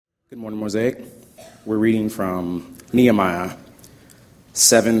Good morning, Mosaic. We're reading from Nehemiah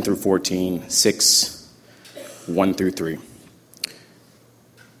 7 through 14, 6, 1 through 3.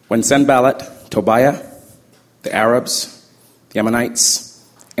 When Sanballat, Tobiah, the Arabs, the Ammonites,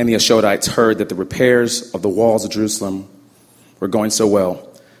 and the Ashodites heard that the repairs of the walls of Jerusalem were going so well,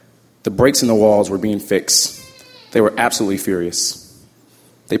 the breaks in the walls were being fixed, they were absolutely furious.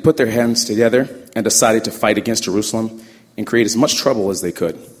 They put their hands together and decided to fight against Jerusalem and create as much trouble as they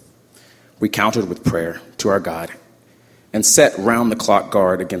could. We countered with prayer to our God and set round-the-clock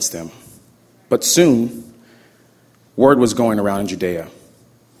guard against them. But soon, word was going around in Judea.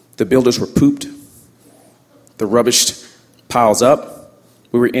 The builders were pooped. The rubbish piles up.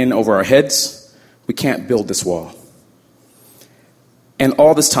 We were in over our heads. We can't build this wall. And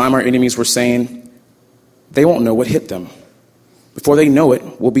all this time, our enemies were saying, they won't know what hit them. Before they know it,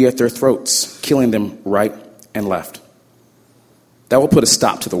 we'll be at their throats, killing them right and left. That will put a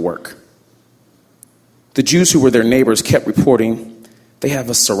stop to the work. The Jews who were their neighbors kept reporting, they have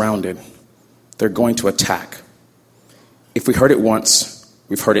us surrounded. They're going to attack. If we heard it once,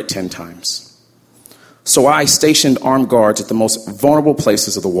 we've heard it 10 times. So I stationed armed guards at the most vulnerable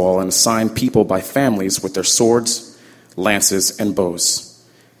places of the wall and assigned people by families with their swords, lances, and bows.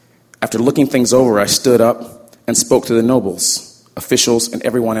 After looking things over, I stood up and spoke to the nobles, officials, and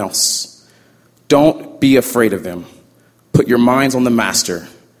everyone else. Don't be afraid of them. Put your minds on the master,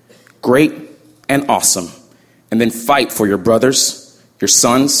 great and awesome, and then fight for your brothers, your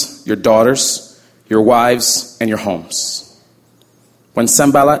sons, your daughters, your wives, and your homes. When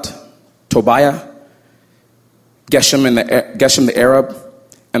Sanballat, Tobiah, Geshem the Arab,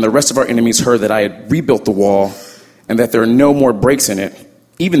 and the rest of our enemies heard that I had rebuilt the wall and that there are no more breaks in it,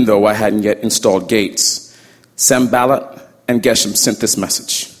 even though I hadn't yet installed gates, Sanballat and Geshem sent this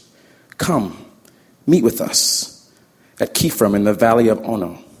message: come, meet with us at Kipharim in the valley of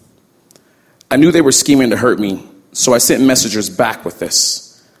Ono. I knew they were scheming to hurt me, so I sent messengers back with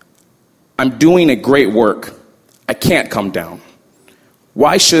this: I'm doing a great work. I can't come down.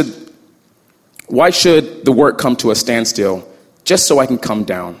 Why should the work come to a standstill just so I can come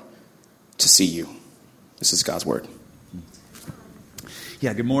down to see you? This is God's word.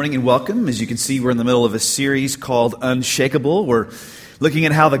 Yeah, good morning and welcome. As you can see, we're in the middle of a series called Unshakable. We're looking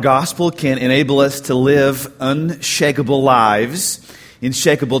at how the gospel can enable us to live unshakable lives in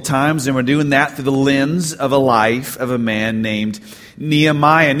shakable times, and we're doing that through the lens of a life of a man named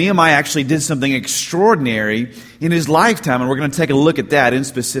Nehemiah. Nehemiah actually did something extraordinary in his lifetime, and we're going to take a look at that in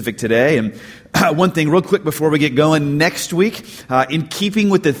specific today. And one thing real quick before we get going, next week, in keeping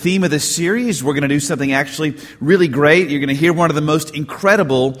with the theme of this series, we're going to do something actually really great. You're going to hear one of the most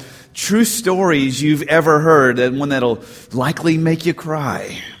incredible true stories you've ever heard, and one that'll likely make you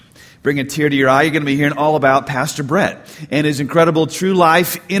cry. Bring a tear to your eye. You're going to be hearing all about Pastor Brett and his incredible True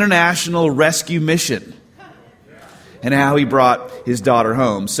Life International Rescue Mission and how he brought his daughter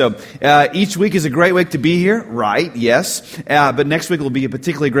home. So each week is a great week to be here, right? Yes. But next week will be a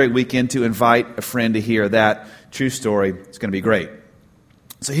particularly great weekend to invite a friend to hear that true story. It's going to be great.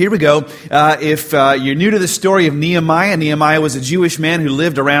 So here we go. If you're new to the story of Nehemiah, Nehemiah was a Jewish man who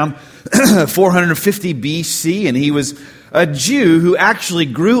lived around 450 BC, and he was a Jew who actually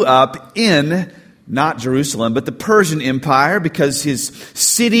grew up in, not Jerusalem, but the Persian Empire, because his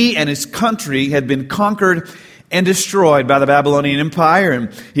city and his country had been conquered and destroyed by the Babylonian Empire,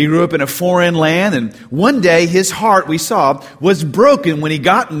 and he grew up in a foreign land, and one day his heart, we saw, was broken when he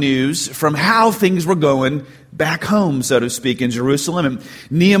got news from how things were going back home, so to speak, in Jerusalem. And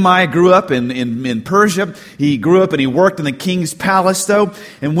Nehemiah grew up in Persia. He grew up and he worked in the king's palace, though.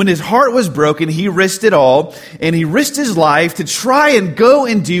 And when his heart was broken, he risked it all. And he risked his life to try and go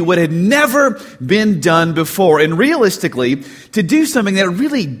and do what had never been done before. And realistically, to do something that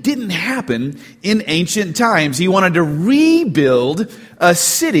really didn't happen in ancient times. He wanted to rebuild a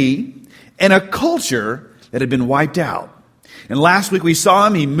city and a culture that had been wiped out. And last week we saw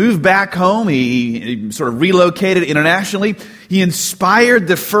him. He moved back home. He sort of relocated internationally. He inspired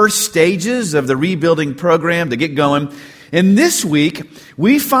the first stages of the rebuilding program to get going. And this week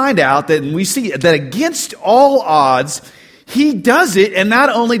we find out that, and we see that against all odds, he does it. And not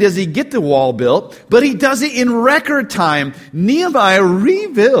only does he get the wall built, but he does it in record time. Nehemiah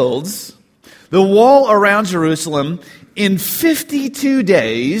rebuilds the wall around Jerusalem in 52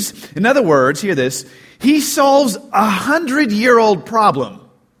 days. In other words, hear this, he solves a 100-year-old problem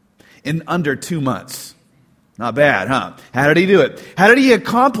in under 2 months. Not bad, huh? How did he do it? How did he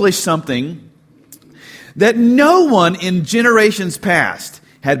accomplish something that no one in generations past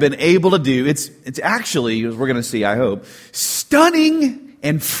had been able to do? It's actually, as we're going to see, I hope, stunning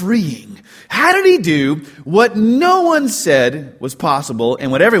and freeing. How did he do what no one said was possible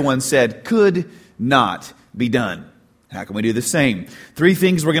and what everyone said could not be done? How can we do the same? 3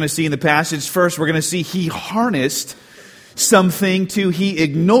 things we're going to see in the passage. First, we're going to see he harnessed something. 2, he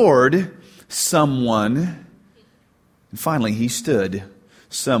ignored someone. And finally, he stood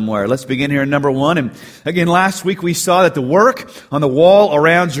somewhere. Let's begin here in number 1. And again, last week we saw that the work on the wall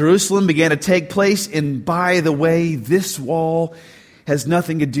around Jerusalem began to take place. And by the way, this wall has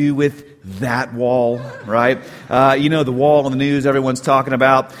nothing to do with that wall, right? The wall on the news everyone's talking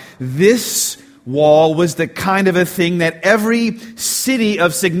about. This wall was the kind of a thing that every city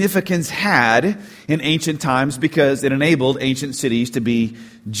of significance had in ancient times because it enabled ancient cities to be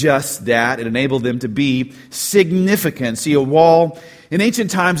just that. It enabled them to be significant. See, a wall in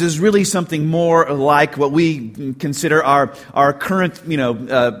ancient times is really something more like what we consider our current,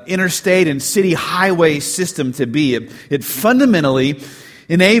 interstate and city highway system to be. It fundamentally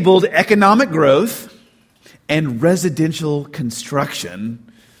enabled economic growth and residential construction.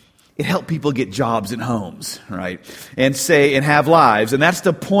 It helped people get jobs and homes, right? And have lives. And that's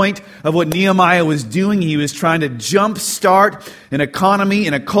the point of what Nehemiah was doing. He was trying to jumpstart an economy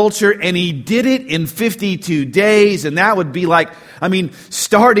and a culture, and he did it in 52 days. And that would be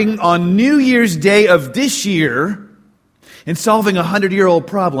starting on New Year's Day of this year and solving a 100-year-old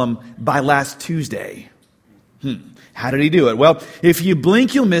problem by last Tuesday. How did he do it? Well, if you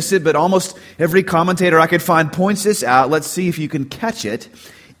blink, you'll miss it, but almost every commentator I could find points this out. Let's see if you can catch it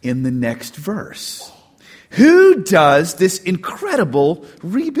in the next verse. Who does this incredible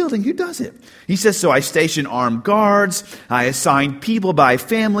rebuilding? Who does it? He says, so I stationed armed guards. I assigned people by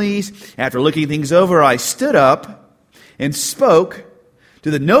families. After looking things over, I stood up and spoke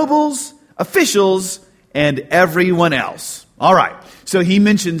to the nobles, officials, and everyone else. All right. So he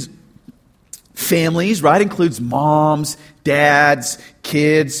mentions families, right? Includes moms, dads,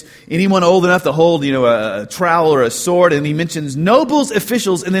 kids, anyone old enough to hold, a trowel or a sword. And he mentions nobles,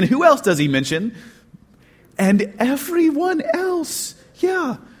 officials, and then who else does he mention? And everyone else.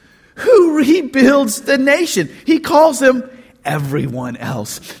 Yeah. Who rebuilds the nation? He calls them everyone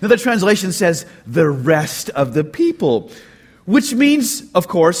else. Another translation says the rest of the people, which means, of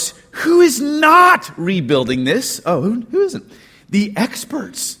course, who is not rebuilding this? Oh, who isn't? The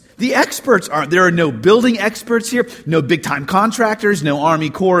experts. The experts aren't. There are no building experts here, no big-time contractors, no Army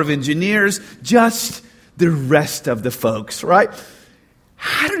Corps of Engineers, just the rest of the folks, right?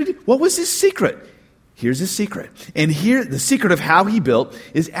 What was his secret? Here's his secret. And here, the secret of how he built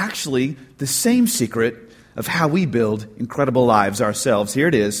is actually the same secret of how we build incredible lives ourselves. Here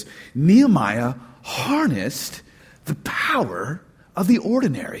it is. Nehemiah harnessed the power of the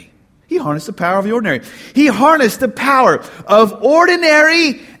ordinary. He harnessed the power of the ordinary. He harnessed the power of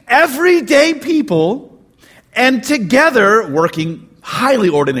ordinary, everyday people, and together, working highly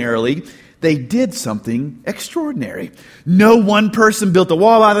ordinarily, they did something extraordinary. No one person built a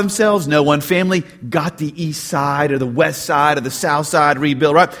wall by themselves. No one family got the east side or the west side or the south side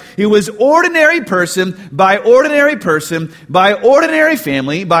rebuilt, right? It was ordinary person by ordinary person by ordinary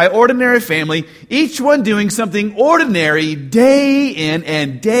family, each one doing something ordinary day in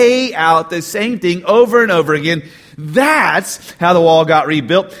and day out, the same thing over and over again. That's how the wall got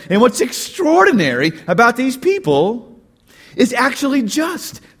rebuilt. And what's extraordinary about these people is actually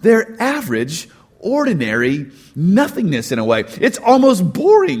just their average, ordinary nothingness in a way. It's almost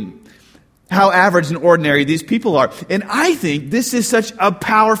boring how average and ordinary these people are. And I think this is such a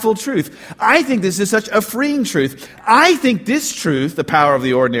powerful truth. I think this is such a freeing truth. I think this truth, the power of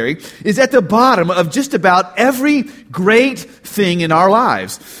the ordinary, is at the bottom of just about every great thing in our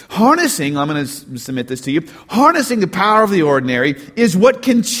lives. Harnessing, I'm going to submit this to you, harnessing the power of the ordinary is what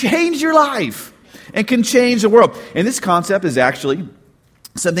can change your life and can change the world. And this concept is actually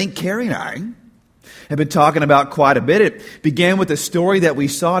something Carrie and I have been talking about quite a bit. It began with a story that we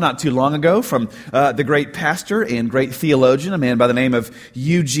saw not too long ago from the great pastor and great theologian, a man by the name of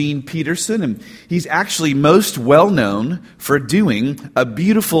Eugene Peterson. And he's actually most well known for doing a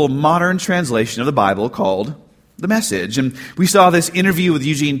beautiful modern translation of the Bible called The Message. And we saw this interview with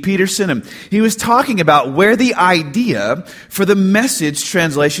Eugene Peterson, and he was talking about where the idea for the Message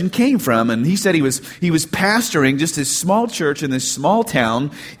translation came from. And he said he was pastoring just this small church in this small town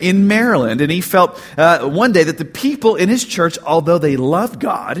in Maryland, and he felt one day that the people in his church, although they loved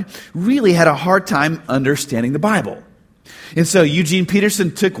God, really had a hard time understanding the Bible. And so Eugene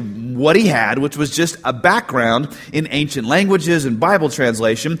Peterson took what he had, which was just a background in ancient languages and Bible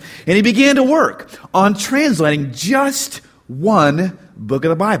translation, and he began to work on translating just one book of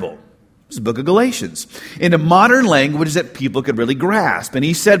the Bible. It was the book of Galatians, into modern language that people could really grasp. And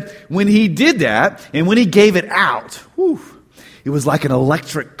he said when he did that, and when he gave it out, It was like an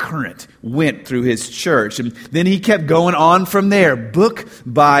electric current went through his church. And then he kept going on from there, book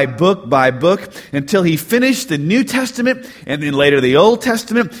by book by book, until he finished the New Testament and then later the Old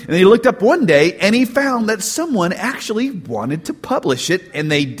Testament. And he looked up one day and he found that someone actually wanted to publish it,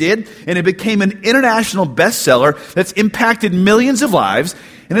 and they did. And it became an international bestseller that's impacted millions of lives.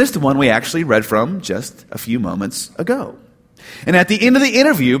 And it's the one we actually read from just a few moments ago. And at the end of the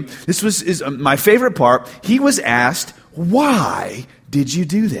interview, this is my favorite part, he was asked, why did you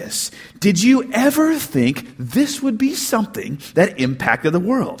do this? Did you ever think this would be something that impacted the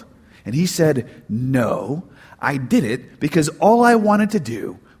world? And he said, no, I did it because all I wanted to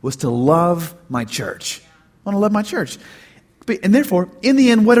do was to love my church. I want to love my church. And therefore, in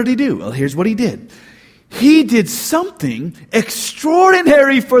the end, what did he do? Well, here's what he did. He did something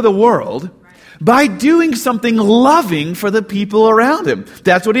extraordinary for the world by doing something loving for the people around him.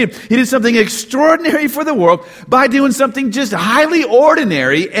 That's what he did. He did something extraordinary for the world by doing something just highly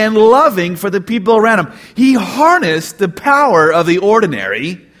ordinary and loving for the people around him. He harnessed the power of the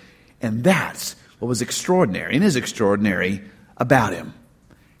ordinary, and that's what was extraordinary and is extraordinary about him.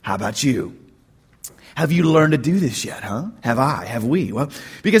 How about you? Have you learned to do this yet, huh? Have I? Have we? Well,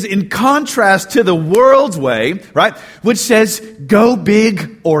 because in contrast to the world's way, right, which says go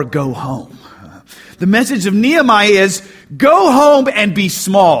big or go home, the message of Nehemiah is go home and be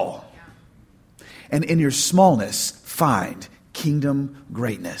small. And in your smallness, find kingdom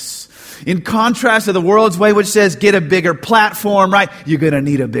greatness. In contrast to the world's way, which says get a bigger platform, right? You're going to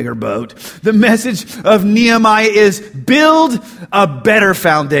need a bigger boat. The message of Nehemiah is build a better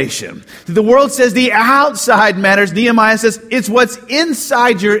foundation. The world says the outside matters. Nehemiah says it's what's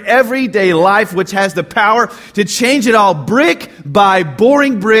inside your everyday life which has the power to change it all brick by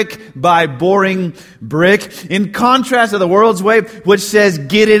boring brick by boring brick. In contrast to the world's way, which says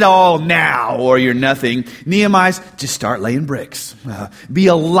get it all now or you're nothing, Nehemiah's just start laying bricks. Be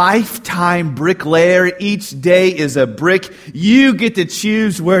a lifetime bricklayer. Each day is a brick. You get to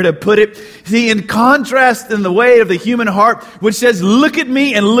choose where to put it. See, in contrast in the way of the human heart, which says, look at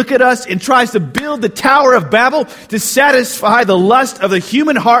me and look at us, and tries to build the Tower of Babel to satisfy the lust of the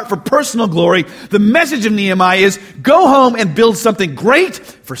human heart for personal glory, the message of Nehemiah is go home and build something great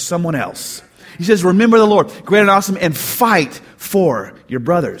for someone else. He says, remember the Lord, great and awesome, and fight for your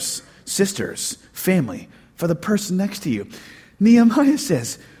brothers, sisters, family, for the person next to you. Nehemiah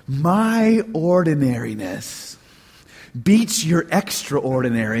says, my ordinariness beats your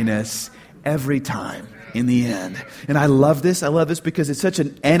extraordinariness every time in the end. And I love this. I love this because it's such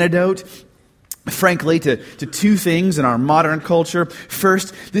an antidote, frankly, to two things in our modern culture.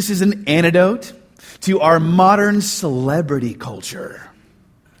 First, this is an antidote to our modern celebrity culture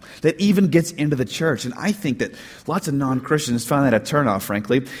that even gets into the church. And I think that lots of non-Christians find that a turnoff,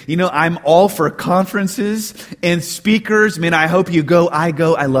 frankly. You know, I'm all for conferences and speakers. I mean, I hope you go, I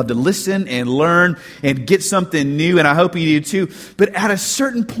go. I love to listen and learn and get something new, and I hope you do too. But at a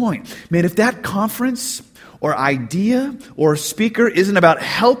certain point, man, if that conference or idea or speaker isn't about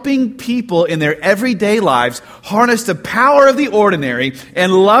helping people in their everyday lives harness the power of the ordinary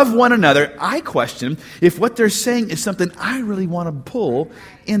and love one another, I question if what they're saying is something I really want to pull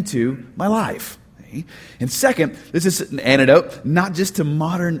into my life. And second, this is an antidote not just to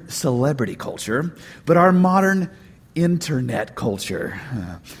modern celebrity culture, but our modern internet culture,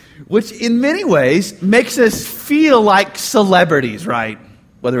 which in many ways makes us feel like celebrities, right?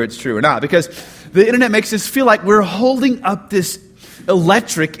 Whether it's true or not, because the internet makes us feel like we're holding up this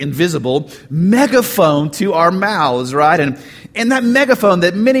electric, invisible megaphone to our mouths, right? And that megaphone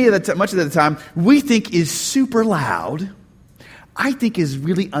that much of the time we think is super loud, I think is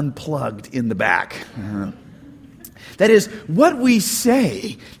really unplugged in the back. That is, what we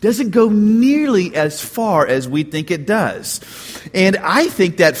say doesn't go nearly as far as we think it does. And I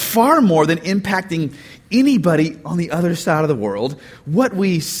think that far more than impacting anybody on the other side of the world, what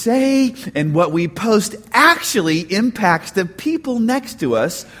we say and what we post actually impacts the people next to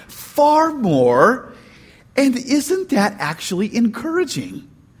us far more. And isn't that actually encouraging?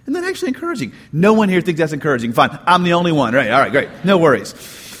 Isn't that actually encouraging? No one here thinks that's encouraging. Fine. I'm the only one. Right. All right. Great. No worries.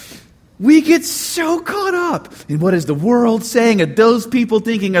 We get so caught up in what is the world saying? Are those people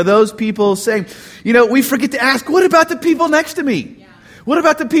thinking? Are those people saying? You know, we forget to ask, what about the people next to me? What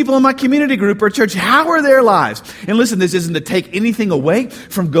about the people in my community group or church? How are their lives? And listen, this isn't to take anything away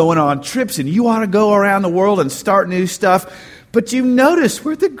from going on trips, and you ought to go around the world and start new stuff. But you notice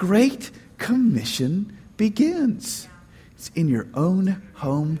where the Great Commission begins. It's in your own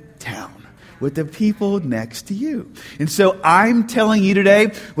hometown with the people next to you. And so I'm telling you today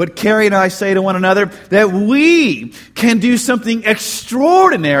what Carrie and I say to one another, that we can do something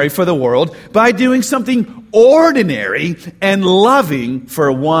extraordinary for the world by doing something ordinary and loving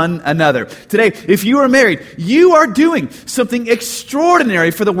for one another. Today, if you are married, you are doing something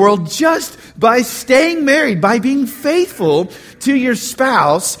extraordinary for the world just by staying married, by being faithful to your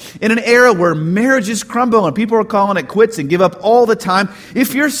spouse in an era where marriages crumble and people are calling it quits and give up all the time.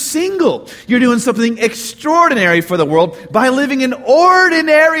 If you're single, you're doing something extraordinary for the world by living an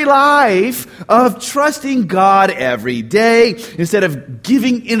ordinary life of trusting God every day instead of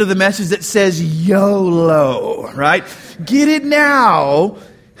giving into the message that says YOLO, right? Get it now,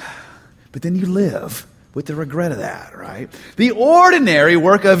 but then you live with the regret of that, right? The ordinary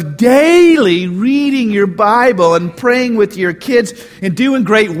work of daily reading your Bible and praying with your kids and doing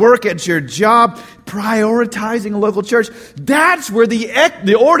great work at your job, prioritizing a local church, that's where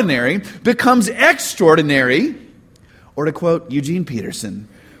the ordinary becomes extraordinary. Or to quote Eugene Peterson,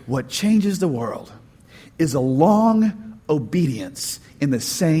 what changes the world is a long obedience in the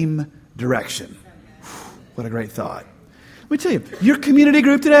same direction. What a great thought. Let me tell you, your community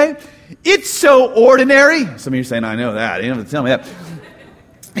group today, it's so ordinary. Some of you are saying, I know that. You don't have to tell me that.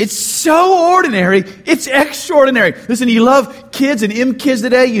 It's so ordinary. It's extraordinary. Listen, you love kids and kids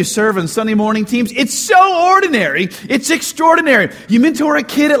today. You serve in Sunday morning teams. It's so ordinary. It's extraordinary. You mentor a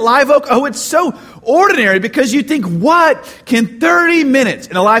kid at Live Oak. Oh, it's so ordinary because you think, what can 30 minutes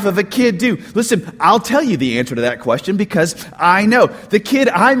in the life of a kid do? Listen, I'll tell you the answer to that question because I know. The kid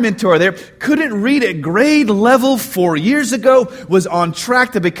I mentor there couldn't read at grade level 4 years ago, was on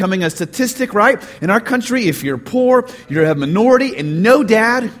track to becoming a statistic, right? In our country, if you're poor, you're a minority, and no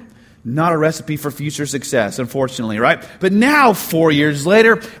dad, not a recipe for future success, unfortunately, right? But now, 4 years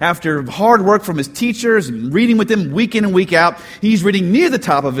later, after hard work from his teachers and reading with them week in and week out, he's reading near the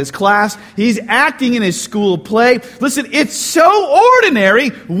top of his class. He's acting in his school play. Listen, it's so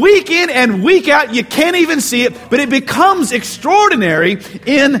ordinary, week in and week out, you can't even see it, but it becomes extraordinary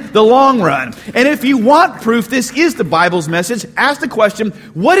in the long run. And if you want proof this is the Bible's message, ask the question,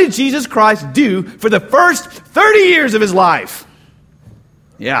 what did Jesus Christ do for the first 30 years of his life?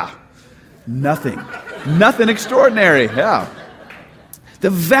 Yeah. Nothing. Nothing extraordinary. Yeah.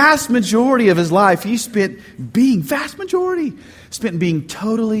 The vast majority of his life he spent being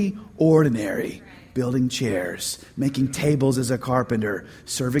totally ordinary. Building chairs, making tables as a carpenter,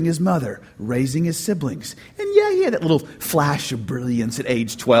 serving his mother, raising his siblings. And yeah, he had that little flash of brilliance at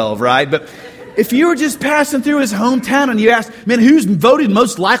age 12, right? But if you were just passing through his hometown and you asked, man, who's voted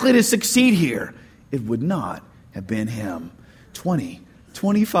most likely to succeed here? It would not have been him. 20,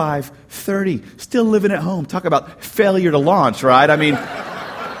 25, 30, still living at home. Talk about failure to launch, right? I mean,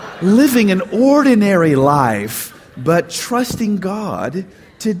 living an ordinary life, but trusting God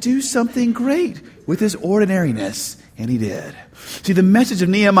to do something great with his ordinariness. And he did. See, the message of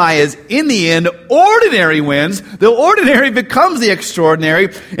Nehemiah is, in the end, ordinary wins. The ordinary becomes the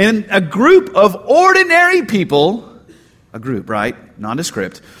extraordinary. And a group of ordinary people, a group, right?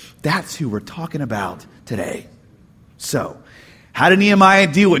 Nondescript. That's who we're talking about today. So, how did Nehemiah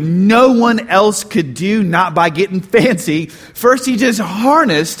do what no one else could do? Not by getting fancy. First, he just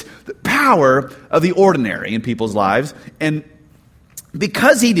harnessed the power of the ordinary in people's lives. And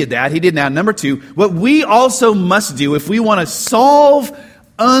because he did that, he did now, number two, what we also must do if we want to solve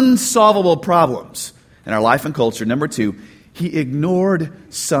unsolvable problems in our life and culture. Number two, he ignored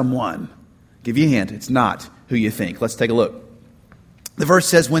someone. Give you a hint, it's not who you think. Let's take a look. The verse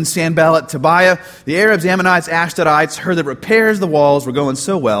says, when Sanballat, Tobiah, the Arabs, Ammonites, Ashdodites heard that repairs of the walls were going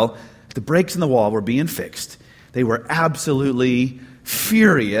so well, the breaks in the wall were being fixed, they were absolutely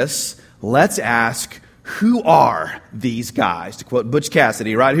furious. Let's ask, who are these guys? To quote Butch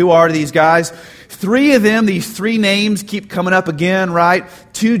Cassidy, right? Who are these guys? Three of them, these three names keep coming up again, right?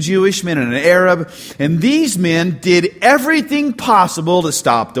 2 Jewish men and an Arab. And these men did everything possible to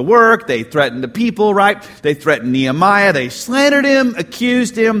stop the work. They threatened the people, right? They threatened Nehemiah. They slandered him,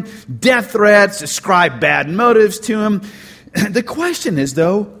 accused him, death threats, ascribed bad motives to him. The question is,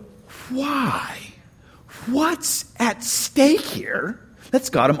 though, why? What's at stake here? That's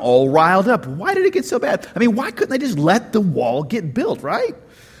got them all riled up. Why did it get so bad? I mean, why couldn't they just let the wall get built, right?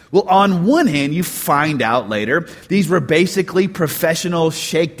 Well, on one hand, you find out later, these were basically professional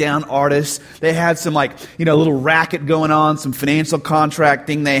shakedown artists. They had some little racket going on, some financial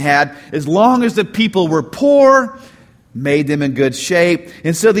contracting they had. As long as the people were poor, made them in good shape.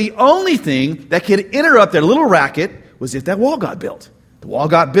 And so the only thing that could interrupt their little racket was if that wall got built. The wall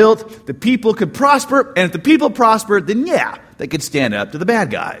got built, the people could prosper, and if the people prospered, then they could stand up to the bad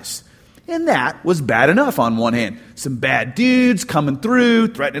guys. And that was bad enough on one hand. Some bad dudes coming through,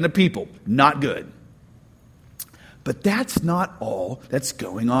 threatening the people. Not good. But that's not all that's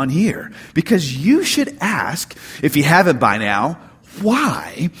going on here. Because you should ask, if you haven't by now,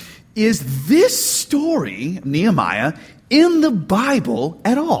 why is this story, Nehemiah, in the Bible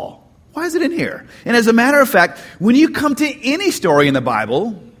at all? Why is it in here? And as a matter of fact, when you come to any story in the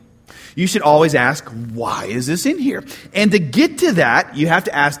Bible, you should always ask, why is this in here? And to get to that, you have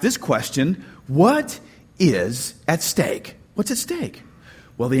to ask this question, what is at stake? What's at stake?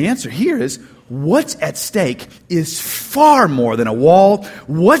 Well, the answer here is, what's at stake is far more than a wall.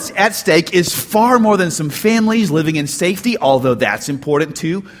 What's at stake is far more than some families living in safety, although that's important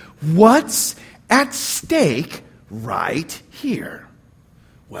too. What's at stake right here?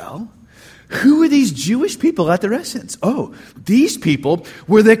 Well, who are these Jewish people at their essence? Oh, these people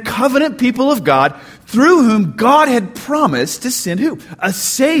were the covenant people of God through whom God had promised to send who? A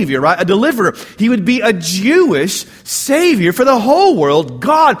Savior, right? A deliverer. He would be a Jewish Savior for the whole world.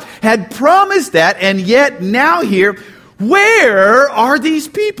 God had promised that, and yet now here, where are these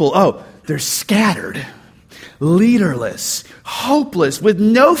people? Oh, they're scattered, leaderless, hopeless, with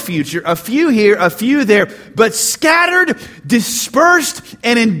no future, a few here, a few there, but scattered, dispersed,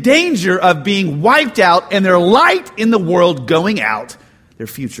 and in danger of being wiped out, and their light in the world going out, their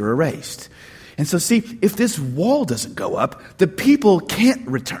future erased. And so see, if this wall doesn't go up, the people can't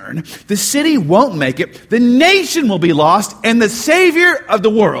return, the city won't make it, the nation will be lost, and the Savior of the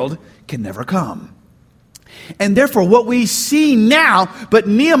world can never come. And therefore, what we see now, but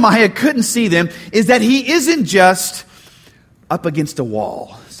Nehemiah couldn't see them, is that he isn't just up against a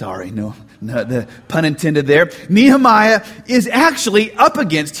wall. Sorry, no, the pun intended there. Nehemiah is actually up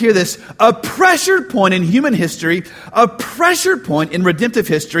against, hear this, a pressure point in human history, a pressure point in redemptive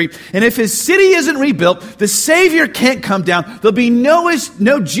history. And if his city isn't rebuilt, the Savior can't come down. There'll be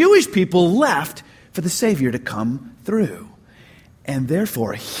no Jewish people left for the Savior to come through. And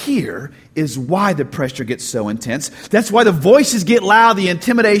therefore, here is why the pressure gets so intense. That's why the voices get loud, the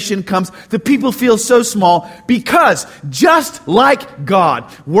intimidation comes, the people feel so small, because just like God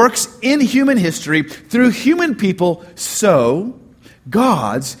works in human history through human people, so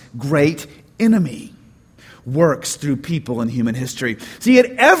God's great enemy works through people in human history. See, at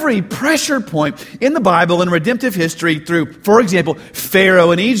every pressure point in the Bible and redemptive history through, for example,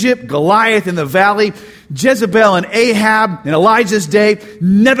 Pharaoh in Egypt, Goliath in the valley, Jezebel and Ahab in Elijah's day,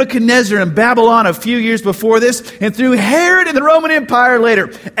 Nebuchadnezzar in Babylon a few years before this, and through Herod in the Roman Empire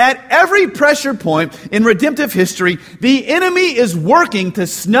later. At every pressure point in redemptive history, the enemy is working to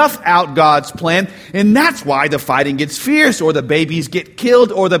snuff out God's plan, and that's why the fighting gets fierce, or the babies get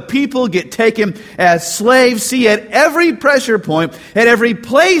killed, or the people get taken as slaves. See, at every pressure point, at every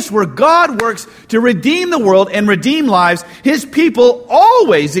place where God works to redeem the world and redeem lives, His people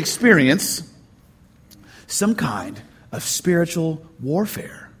always experience some kind of spiritual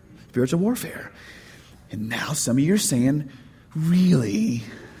warfare. Spiritual warfare. And now some of you are saying, really?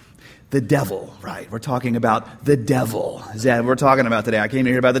 The devil, right? We're talking about the devil. Is that what we're talking about today? I came to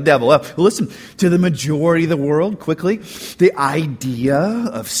hear about the devil. Well, listen, to the majority of the world, quickly, the idea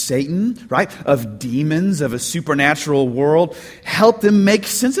of Satan, right? Of demons, of a supernatural world, help them make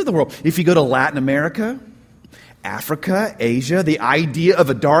sense of the world. If you go to Latin America, Africa, Asia, the idea of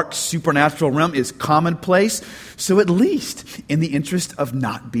a dark supernatural realm is commonplace. So at least in the interest of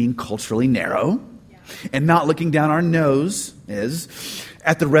not being culturally narrow and not looking down our nose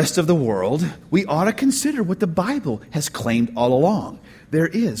at the rest of the world, we ought to consider what the Bible has claimed all along. There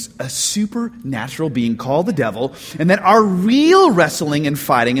is a supernatural being called the devil, and that our real wrestling and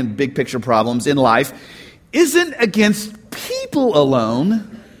fighting and big picture problems in life isn't against people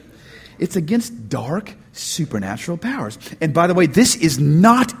alone. It's against dark supernatural powers. And by the way, this is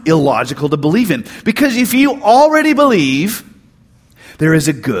not illogical to believe in, because if you already believe there is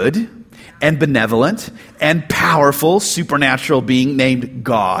a good and benevolent and powerful supernatural being named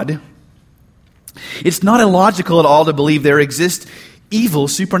God, it's not illogical at all to believe there exist evil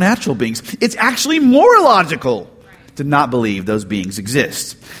supernatural beings. It's actually more illogical to not believe those beings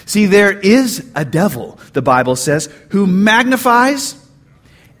exist. See, there is a devil, the Bible says, who magnifies,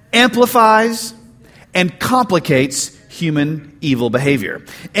 amplifies, and complicates human evil behavior.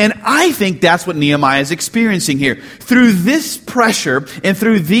 And I think that's what Nehemiah is experiencing here. Through this pressure and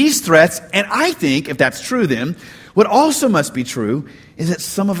through these threats, and I think, if that's true then, what also must be true is that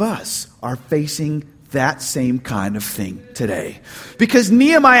some of us are facing that same kind of thing today. Because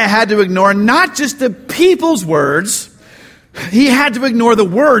Nehemiah had to ignore not just the people's words, He had to ignore the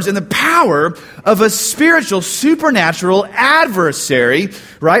words and the power of a spiritual, supernatural adversary,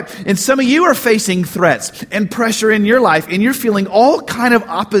 right? And some of you are facing threats and pressure in your life, and you're feeling all kind of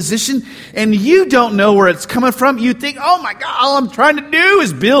opposition, and you don't know where it's coming from. You think, oh my God, all I'm trying to do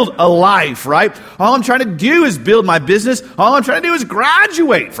is build a life, right? All I'm trying to do is build my business. All I'm trying to do is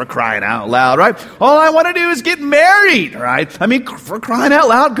graduate, for crying out loud, right? All I want to do is get married, right? I mean, for crying out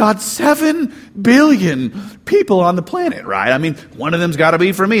loud, God's 7 billion people on the planet, right? I mean, one of them's got to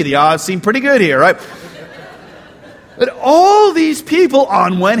be for me. The odds seem pretty good here, right? But all these people,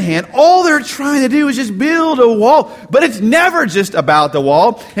 on one hand, all they're trying to do is just build a wall. But it's never just about the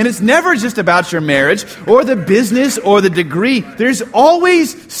wall, and it's never just about your marriage or the business or the degree. There's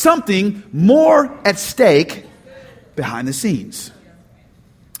always something more at stake behind the scenes.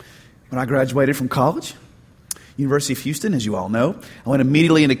 When I graduated from college, University of Houston, as you all know, I went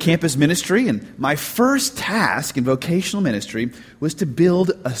immediately into campus ministry, and my first task in vocational ministry was to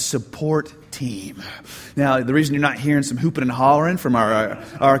build a support team. Now, the reason you're not hearing some hooping and hollering from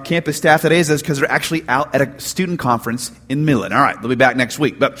our campus staff today is because they're actually out at a student conference in Midland. All right, they'll be back next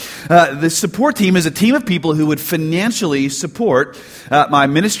week. But the support team is a team of people who would financially support my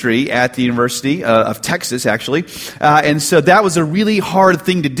ministry at the University of Texas, actually. And so that was a really hard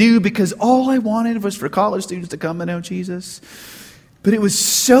thing to do because all I wanted was for college students to come to know Jesus. But it was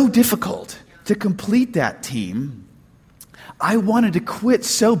so difficult to complete that team. I wanted to quit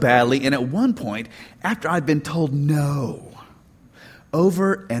so badly, and at one point, after I'd been told no,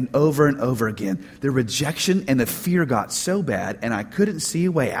 over and over and over again, the rejection and the fear got so bad, and I couldn't see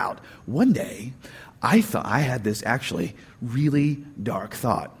a way out. One day, I thought I had this actually really dark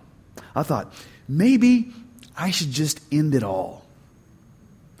thought. I thought, maybe I should just end it all,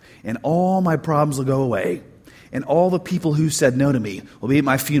 and all my problems will go away, and all the people who said no to me will be at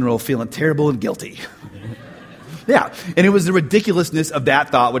my funeral feeling terrible and guilty. Yeah, and it was the ridiculousness of that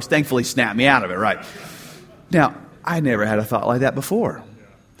thought which thankfully snapped me out of it, right? Now, I never had a thought like that before,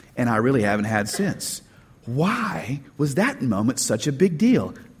 and I really haven't had since. Why was that moment such a big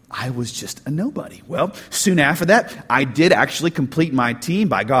deal? I was just a nobody. Well, soon after that, I did actually complete my team.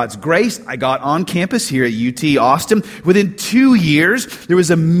 By God's grace, I got on campus here at UT Austin. Within 2 years, there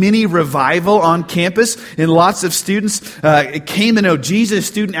was a mini revival on campus, and lots of students came to know Jesus,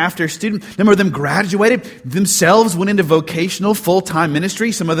 student after student. A number of them graduated themselves, went into vocational full-time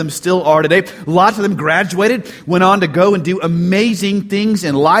ministry. Some of them still are today. Lots of them graduated, went on to go and do amazing things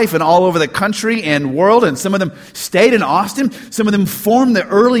in life and all over the country and world. And some of them stayed in Austin. Some of them formed the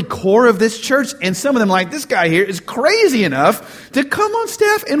early core of this church, and some of them, like this guy here, is crazy enough to come on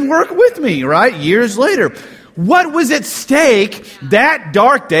staff and work with me, right? Years later. What was at stake that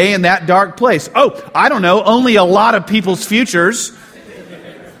dark day in that dark place? Oh, I don't know, only a lot of people's futures.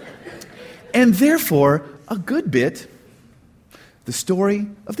 And therefore, a good bit, the story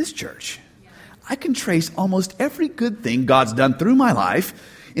of this church. I can trace almost every good thing God's done through my life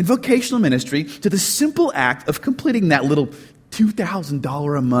in vocational ministry to the simple act of completing that little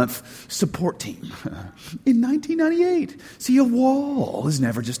 $2,000 a month support team in 1998. See, a wall is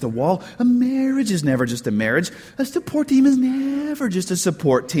never just a wall. A marriage is never just a marriage. A support team is never just a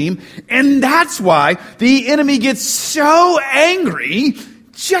support team. And that's why the enemy gets so angry,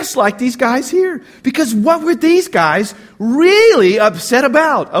 just like these guys here. Because what were these guys really upset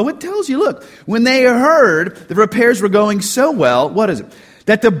about? Oh, it tells you, look, when they heard the repairs were going so well, what is it?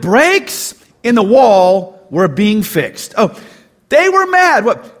 That the breaks in the wall were being fixed. Oh, they were mad.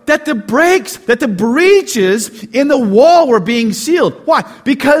 What? That the breaches in the wall were being sealed. Why?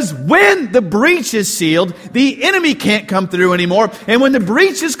 Because when the breach is sealed, the enemy can't come through anymore. And when the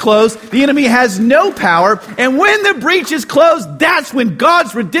breach is closed, the enemy has no power. And when the breach is closed, that's when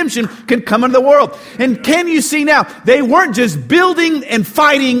God's redemption can come into the world. And can you see now? They weren't just building and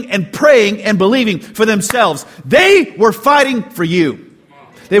fighting and praying and believing for themselves. They were fighting for you.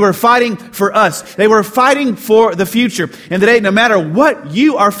 They were fighting for us. They were fighting for the future. And today, no matter what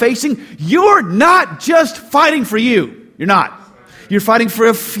you are facing, you're not just fighting for you. You're not. You're fighting for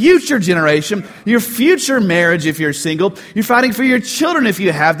a future generation, your future marriage if you're single. You're fighting for your children if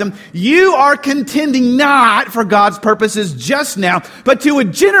you have them. You are contending not for God's purposes just now, but to a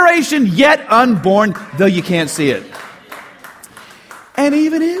generation yet unborn, though you can't see it. And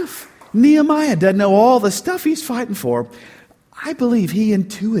even if Nehemiah doesn't know all the stuff he's fighting for, I believe he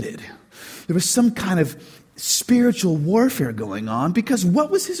intuited there was some kind of spiritual warfare going on, because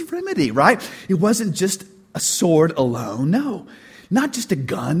what was his remedy, right? It wasn't just a sword alone. No, not just a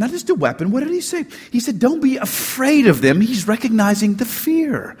gun, not just a weapon. What did he say? He said, don't be afraid of them. He's recognizing the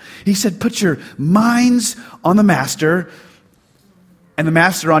fear. He said, put your minds on the master and the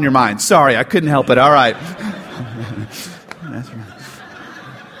master on your mind. Sorry, I couldn't help it. All right. That's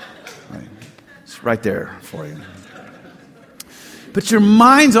right. It's right there for you. But your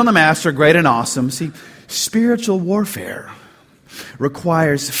minds on the master, great and awesome. See, spiritual warfare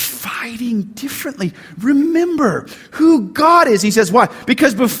requires fighting differently. Remember who God is. He says, why?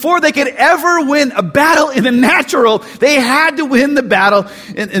 Because before they could ever win a battle in the natural, they had to win the battle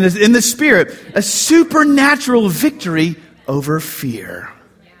in the spirit. A supernatural victory over fear.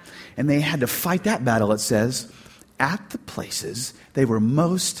 And they had to fight that battle, it says, at the places they were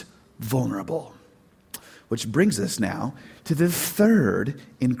most vulnerable. Which brings us now to the third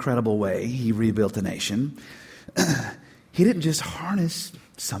incredible way he rebuilt a nation. He didn't just harness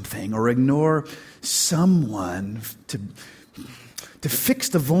something or ignore someone to fix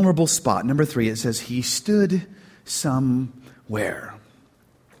the vulnerable spot. Number 3, it says he stood somewhere.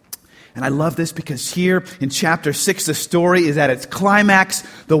 And I love this because here in chapter 6, the story is at its climax.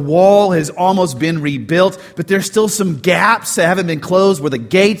 The wall has almost been rebuilt, but there's still some gaps that haven't been closed where the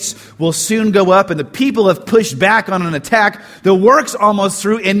gates will soon go up and the people have pushed back on an attack. The work's almost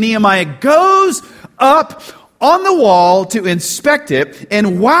through and Nehemiah goes up on the wall to inspect it.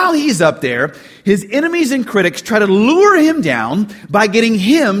 And while he's up there, his enemies and critics try to lure him down by getting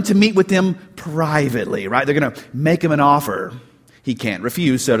him to meet with them privately, right? They're going to make him an offer he can't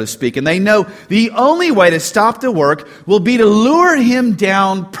refuse, so to speak. And they know the only way to stop the work will be to lure him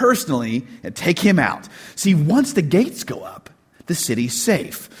down personally and take him out. See, once the gates go up, the city's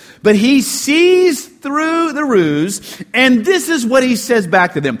safe. But he sees through the ruse, and this is what he says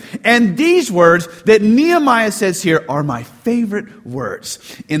back to them. And these words that Nehemiah says here are my favorite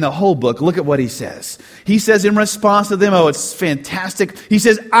words in the whole book. Look at what he says. He says in response to them, oh, it's fantastic. He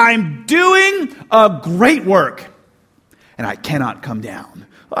says, I'm doing a great work, and I cannot come down.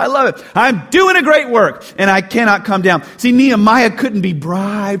 I love it. I'm doing a great work, and I cannot come down. See, Nehemiah couldn't be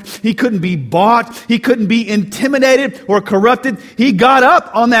bribed. He couldn't be bought. He couldn't be intimidated or corrupted. He got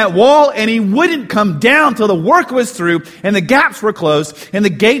up on that wall, and he wouldn't come down till the work was through, and the gaps were closed, and the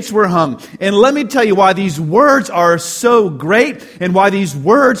gates were hung. And let me tell you why these words are so great, and why these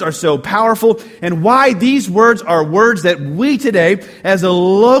words are so powerful, and why these words are words that we today, as a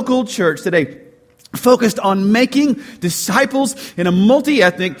local church today, focused on making disciples in a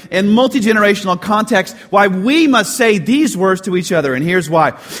multi-ethnic and multi-generational context, why we must say these words to each other. And here's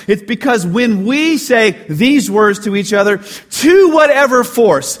why. It's because when we say these words to each other, to whatever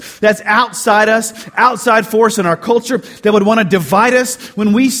force that's outside us, outside force in our culture that would want to divide us,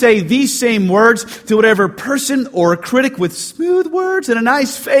 when we say these same words to whatever person or critic with smooth words and a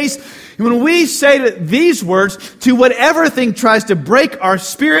nice face, when we say these words to whatever thing tries to break our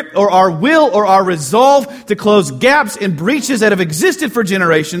spirit or our will or our resolve to close gaps and breaches that have existed for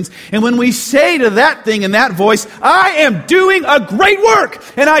generations, and when we say to that thing in that voice, I am doing a great work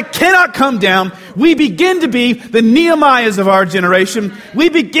and I cannot come down, we begin to be the Nehemiahs of our generation. We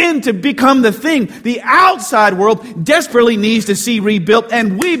begin to become the thing the outside world desperately needs to see rebuilt,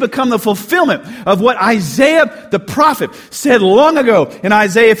 and we become the fulfillment of what Isaiah the prophet said long ago in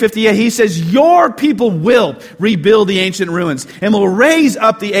Isaiah 58. He says, your people will rebuild the ancient ruins and will raise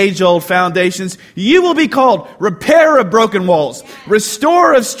up the age-old foundations. You will be called repairer of broken walls,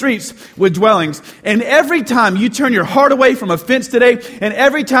 restorer of streets with dwellings. And every time you turn your heart away from offense today, and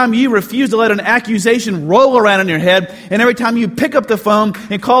every time you refuse to let an accusation roll around in your head, and every time you pick up the phone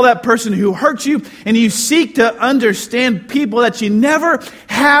and call that person who hurt you, and you seek to understand people that you never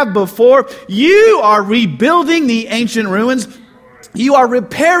have before, you are rebuilding the ancient ruins. You are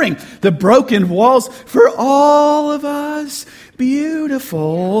repairing the broken walls for all of us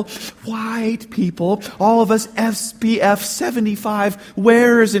beautiful white people, all of us SPF 75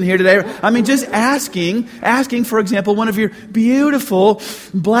 wearers in here today. I mean, just asking, for example, one of your beautiful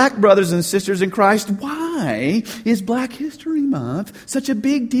black brothers and sisters in Christ, why is Black History Month such a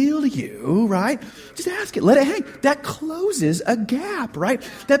big deal to you, right? Just ask it. Let it hang. That closes a gap, right?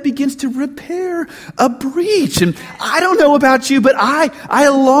 That begins to repair a breach. And I don't know about you, but I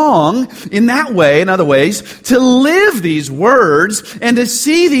long in that way, in other ways, to live these words and to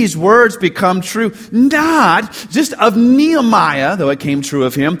see these words become true, not just of Nehemiah, though it came true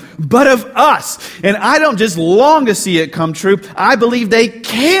of him, but of us. And I don't just long to see it come true. I believe they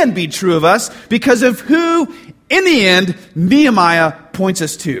can be true of us because of who, in the end, Nehemiah points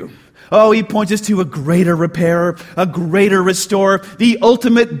us to. Oh, he points us to a greater repairer, a greater restorer, the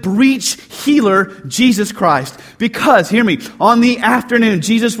ultimate breach healer, Jesus Christ. Because, hear me, on the afternoon,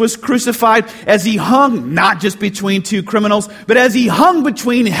 Jesus was crucified as he hung not just between two criminals, but as he hung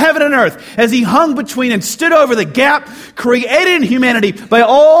between heaven and earth, as he hung between and stood over the gap created in humanity by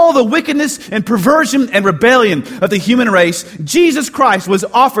all the wickedness and perversion and rebellion of the human race. Jesus Christ was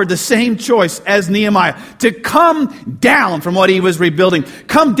offered the same choice as Nehemiah, to come down from what he was rebuilding.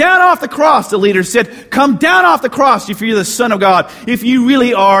 Come down off the cross, the leader said. Come down off the cross if you're the Son of God, if you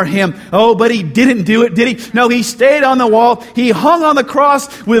really are him. Oh, but he didn't do it, did he? No, he stayed on the wall. He hung on the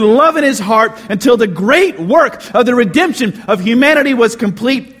cross with love in his heart until the great work of the redemption of humanity was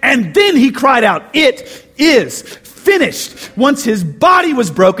complete. And then he cried out, "It is finished." Once his body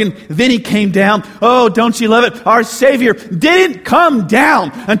was broken, then he came down. Oh, don't you love it? Our Savior didn't come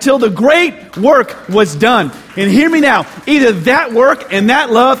down until the great work was done. And hear me now, either that work and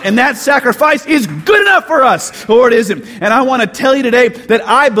that love and that sacrifice is good enough for us, or it isn't. And I want to tell you today that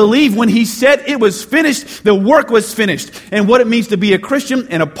I believe when he said it was finished, the work was finished. And what it means to be a Christian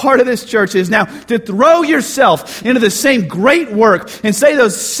and a part of this church is now to throw yourself into the same great work and say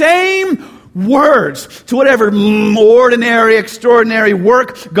those same words to whatever ordinary, extraordinary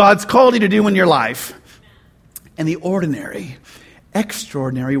work God's called you to do in your life. And the ordinary,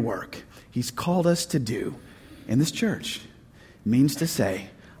 extraordinary work he's called us to do in this church means to say,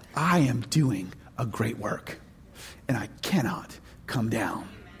 I am doing a great work, and I cannot come down.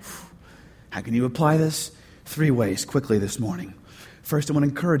 How can you apply this? 3 ways quickly this morning. First, I want to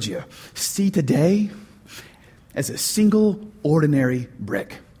encourage you. See today as a single ordinary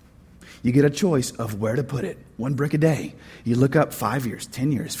brick. You get a choice of where to put it. 1 brick a day. You look up 5 years,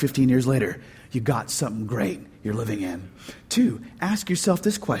 10 years, 15 years later, you got something great you're living in. 2, ask yourself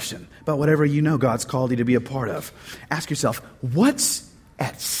this question about whatever you know God's called you to be a part of. Ask yourself, what's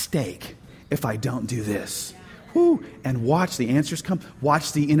at stake if I don't do this? Woo. And watch the answers come.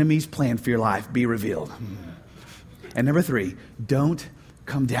 Watch the enemy's plan for your life be revealed. And number 3, don't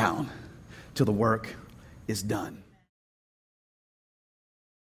come down till the work is done.